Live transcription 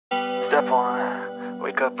Step 1,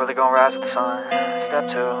 wake up early, gonna rise with the sun.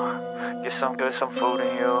 Step 2, get some good, some food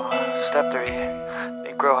in you. Step 3,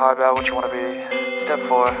 think real hard about what you wanna be. Step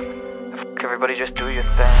 4, everybody just do your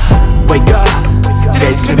thing. Wake up,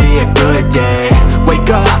 today's gonna be a good day. Wake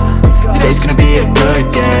up, today's gonna be a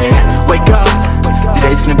good day. Wake up,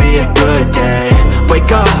 today's gonna be a good day.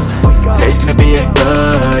 Wake up, today's gonna be a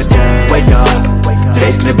good day. Wake up,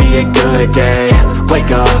 today's gonna be a good day.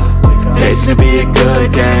 Wake up, today's gonna be a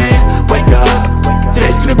good day. Wake up,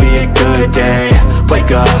 today's gonna be a good day.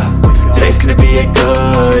 Wake up, today's gonna be a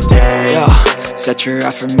good day. Yo, set your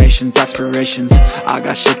affirmations, aspirations. I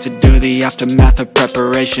got shit to do, the aftermath of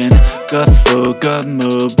preparation. Good food, good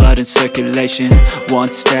mood, blood in circulation.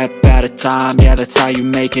 One step at a time, yeah, that's how you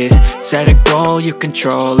make it. Set a goal you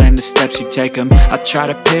control and the steps you take them. I try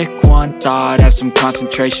to pick one thought, have some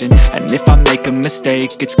concentration. And if I make a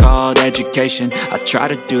mistake, it's called education. I try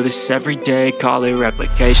to do this every day, call it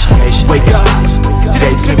replication. Wake up,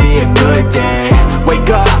 today's gonna be a good day. Wake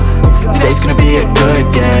up, today's gonna be a good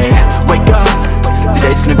day. Wake up,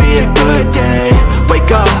 today's gonna be a good day.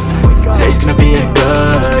 Wake up, today's gonna be a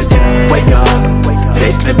good day. Wake up,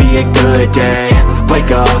 today's gonna be a good day.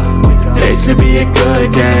 Wake up, today's gonna be a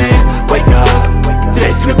good day. Wake up,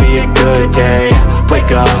 today's gonna be a good day.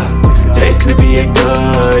 Wake up, today's gonna be a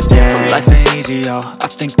good day. So life ain't easy, yo, I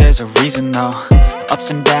think there's a reason though. Ups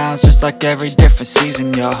and downs, just like every different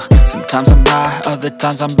season, yo. Sometimes I'm high, other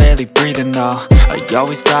times I'm barely breathing, though. I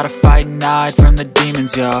always gotta fight and hide from the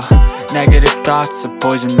demons, yo. Negative thoughts are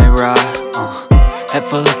poison, they rot. Head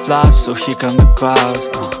full of flies, so here come the clouds.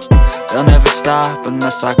 They'll never stop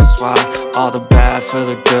unless I can swap all the bad for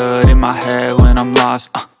the good in my head when I'm lost.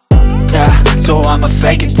 Yeah, so I'ma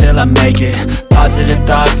fake it till I make it. Positive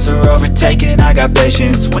thoughts are overtaken, I got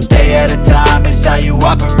patience. One day at a time is how you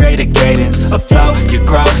operate a cadence. A flow, you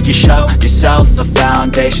grow, you show yourself a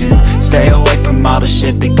foundation. Stay away from all the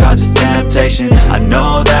shit that causes temptation. I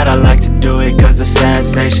know that I like to do it cause it's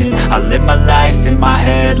sensation. I live my life in my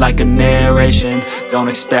head like a narration. Don't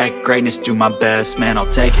expect greatness, do my best, man, I'll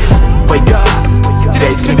take it. Wake up,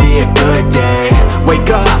 today's gonna be a good day. Wake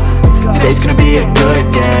up, today's gonna be a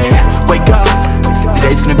good day. Wake up,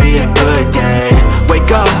 today's gonna be a good day.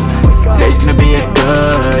 Wake up, today's gonna be a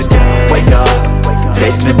good day. Wake up,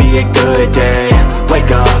 today's gonna be a good day.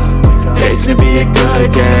 Wake up, today's gonna be a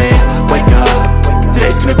good day. Wake up,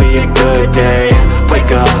 today's gonna be a good day.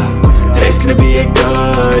 Wake up, today's gonna be a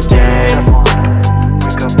good day.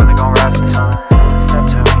 Wake up early, gonna rise with the sun. Step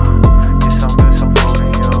 2, get some good, some food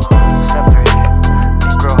in you. Step 3,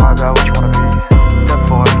 think real hard about what you wanna be. Step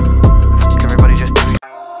 4, everybody just do it.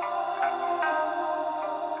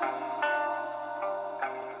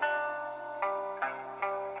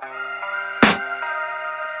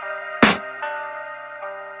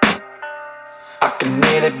 I can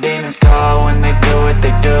hear the demons call when they do what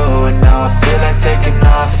they do. And now I feel like taking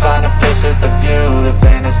off, find a place with a view. The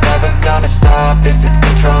pain is never gonna stop if it's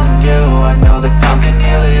controlling you. I know that time can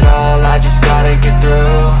heal it all, I just gotta get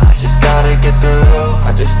through. I just gotta get through,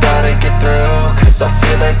 I just gotta get through. Cause I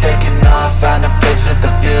feel like taking off, find a place with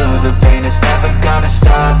a view. The pain is never gonna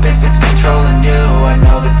stop if it's controlling you. I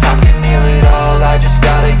know that time can heal it all, I just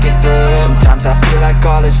gotta get through. Sometimes I feel like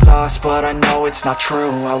all is lost, but I know it's not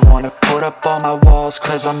true. I wanna put up all my walls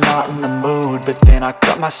cause I'm not in the mood. But then I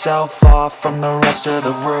cut myself off from the rest of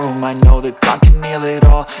the room. I know that time can heal it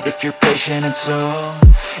all if you're patient and soon.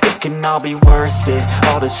 It can all be worth it,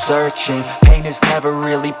 all the searching. Pain is never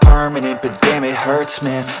really permanent, but damn it hurts,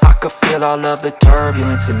 man. I could feel all of the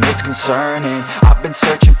turbulence and it's concerning. I've been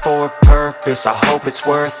searching for a purpose, I hope it's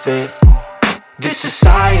worth it. This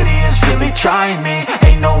society is really trying me.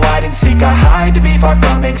 Ain't no hide and seek, I hide to be far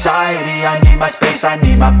from anxiety. I need my space, I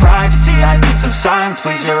need my privacy. I need some silence,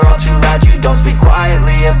 please, you're all too loud. You don't speak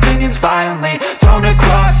quietly, opinions violently thrown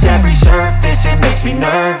across every surface. It makes me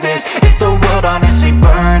nervous, is the world honestly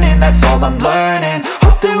burning? That's all I'm learning.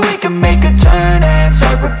 Hope that we can make a turn and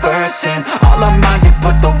start reversing. All our minds and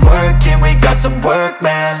put the work in, we got some work,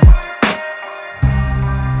 man.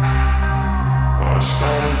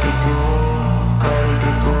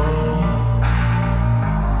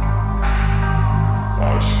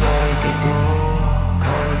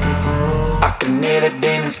 I can hear the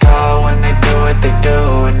demons call when they do what they do.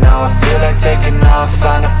 And now I feel like taking off,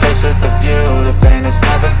 find a place with a view. The pain is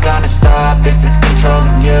never gonna stop if it's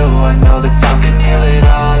controlling you. I know that time can heal it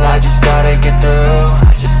all, I just gotta get through.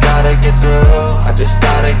 I just gotta get through, I just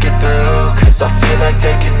gotta get through. Cause I feel like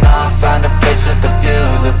taking off, find a place with a view.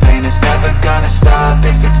 The pain is never gonna stop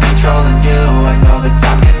if it's controlling you. I know that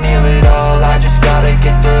time can heal it all, I just gotta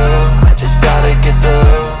get through. I just gotta get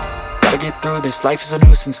through. Gotta get through this, life is a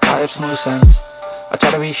nuisance, tie up some loose ends. I try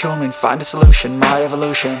gotta be human, find a solution, my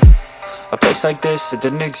evolution. A place like this, it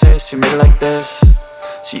didn't exist, we made it like this.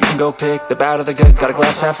 So you can go pick the bad or the good, got a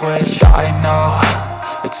glass half wish. I know,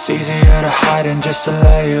 it's easier to hide than just to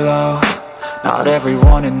lay low. Not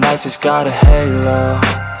everyone in life has got a halo.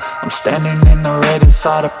 I'm standing in the red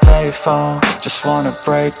inside a payphone. Just wanna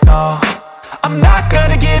break, no, I'm not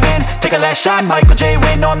gonna give in. Take a last shot, Michael J.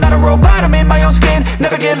 Win. No, I'm not a robot, I'm in my own skin.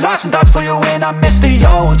 Never get lost when thoughts pull you in. I miss the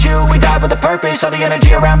old you, we died with a purpose. All the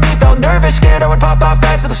energy around me felt nervous. Scared I would pop off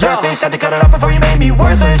fast to the surface. Had to cut it off before you made me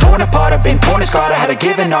worthless. Torn apart, I've been torn and scarred. I had a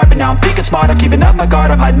given art, but now I'm thinking smart. I'm keeping up my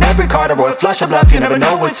guard, I'm hiding every card. A royal flush of left, you never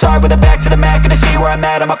know what's hard. With a back to the mat, gonna see where I'm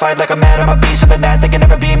at. I'ma fight like I'm mad, I'ma be something that they can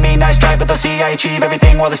never be me. Nice try, but they'll see I achieve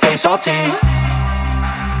everything while they stay salty.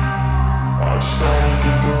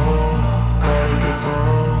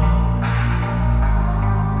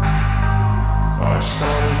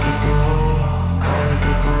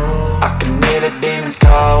 I can hear the demons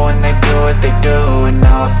call when they do what they do. And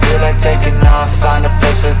now I feel like taking off, find a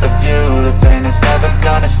place with a view. The pain is never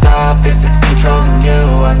gonna stop if it's controlling you.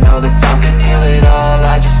 I know that time can heal it all,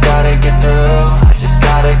 I just gotta get through. I just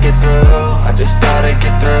gotta get through, I just gotta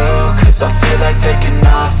get through. Cause I feel like taking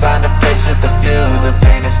off, find a place with a view. The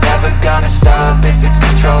pain is never gonna stop if it's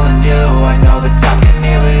controlling you. I know that time can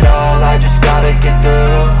heal it all, I just gotta get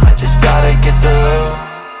through. I just gotta get through.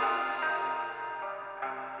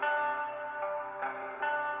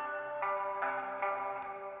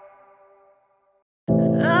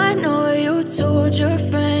 I know you told your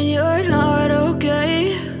friend you're not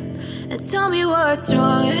okay, and tell me what's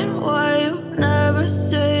wrong and why you never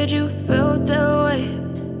said you felt that way.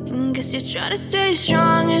 And guess you're trying to stay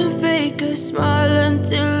strong and fake a smile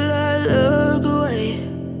until I look away.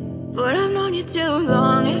 But I've known you too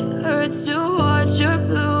long, it hurts to watch your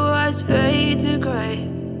blue eyes fade to gray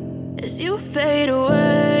as you fade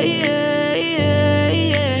away,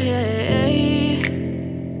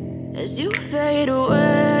 as you fade away.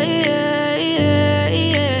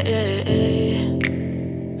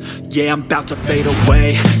 Yeah, I'm about to fade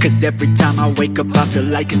away, cause every time I wake up I feel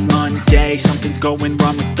like it's Monday. Something's going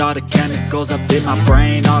wrong with all the chemicals up in my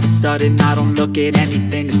brain. All of a sudden I don't look at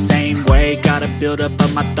anything the same way. Got a buildup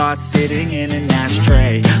of my thoughts sitting in an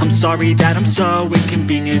ashtray. I'm sorry that I'm so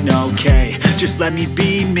inconvenient, okay. Just let me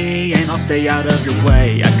be me and I'll stay out of your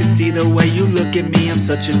way. I can see the way you look at me, I'm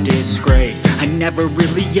such a disgrace. I never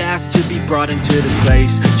really asked to be brought into this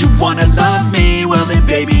place. You wanna love me? Well then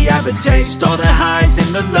baby I have a taste. All the highs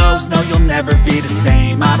and the lows, no you'll never be the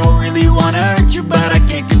same. I don't really wanna hurt you but I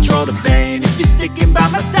can't control the pain. If you're sticking by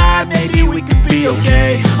my side maybe we could be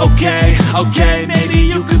okay. Okay, maybe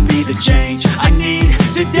you could be the change I need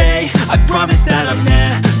today. I promise that I've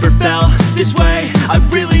never felt this way. I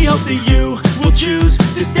really hope that you will choose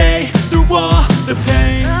to stay through all the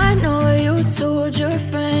pain. I know you told your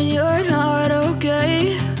friend you're not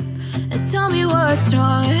okay, and tell me what's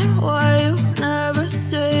wrong and why you never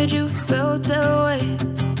said you felt that way.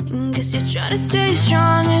 And guess you're trying to stay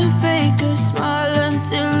strong and fake a smile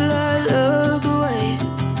until I look away.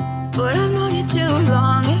 But I've known you too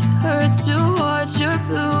long, it hurts to watch your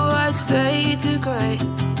blue eyes fade to gray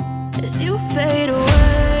as you fade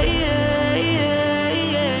away,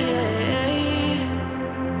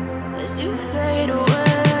 as you fade away,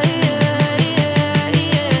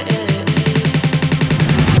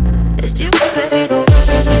 as you fade away.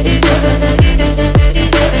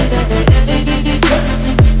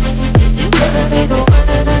 As you fade away.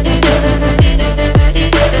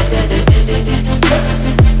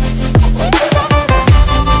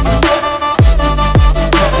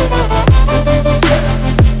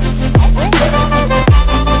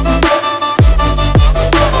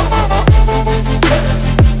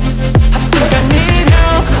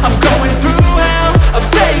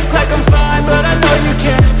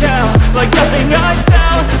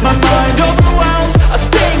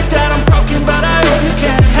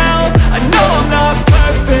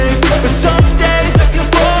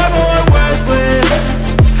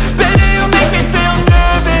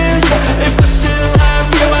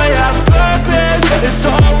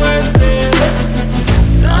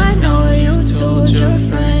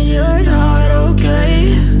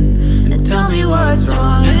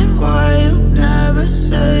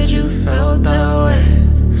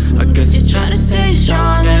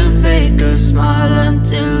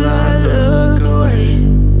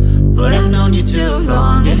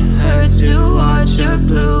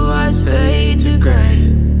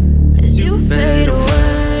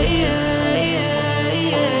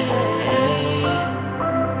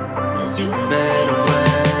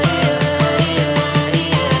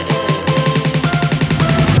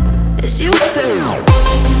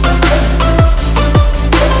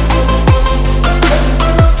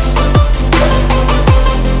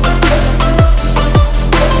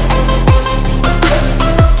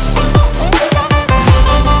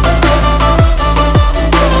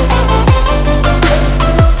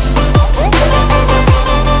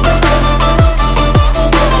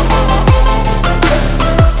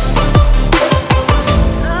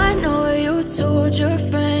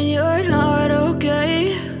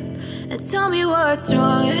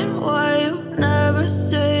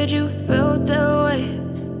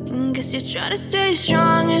 Guess you're trying to stay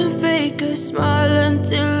strong and fake a smile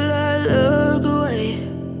until I look away.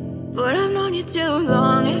 But I've known you too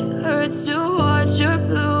long, it hurts to watch your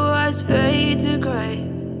blue eyes fade to gray.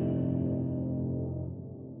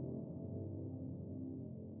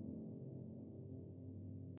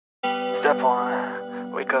 Step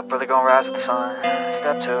 1, wake up early, gonna rise with the sun.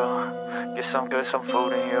 Step 2, get some good, some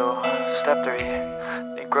food in you. Step 3,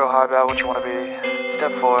 think real hard about what you wanna be.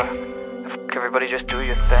 Step 4, everybody just do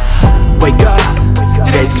your thing. Wake up,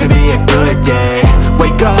 today's gonna be a good day.